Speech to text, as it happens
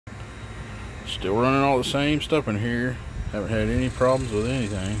Still running all the same stuff in here. Haven't had any problems with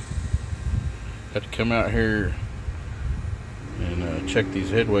anything. Had to come out here and check these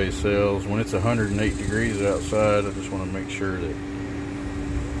headway cells. When it's 108 degrees outside, I just want to make sure that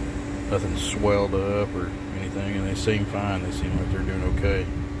nothing's swelled up or anything, and they seem fine. They seem like they're doing okay.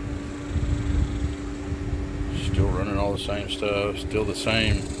 Still running all the same stuff. Still the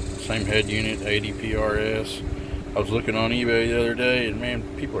same head unit, 80 PRS. I was looking on eBay the other day, and man,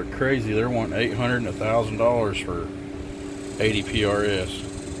 people are crazy. They're wanting $800 and $1,000 for 80 PRS.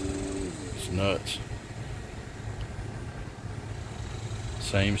 It's nuts.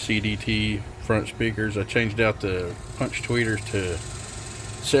 Same CDT front speakers. I changed out the punch tweeters to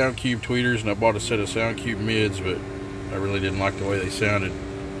Soundqubed tweeters, and I bought a set of Soundqubed mids, but I really didn't like the way they sounded,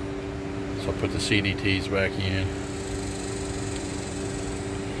 so I put the CDTs back in.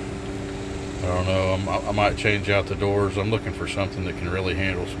 I don't know, I might change out the doors. I'm looking for something that can really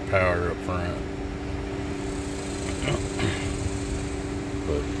handle some power up front.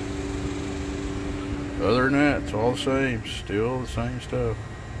 But other than that, it's all the same. Still the same stuff.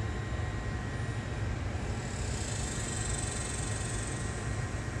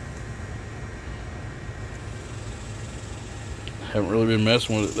 Haven't really been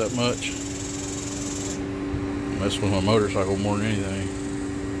messing with it that much. Messing with my motorcycle more than anything.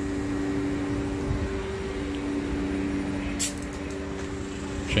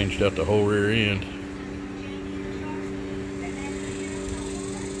 Changed out the whole rear end.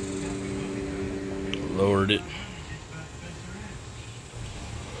 Lowered it.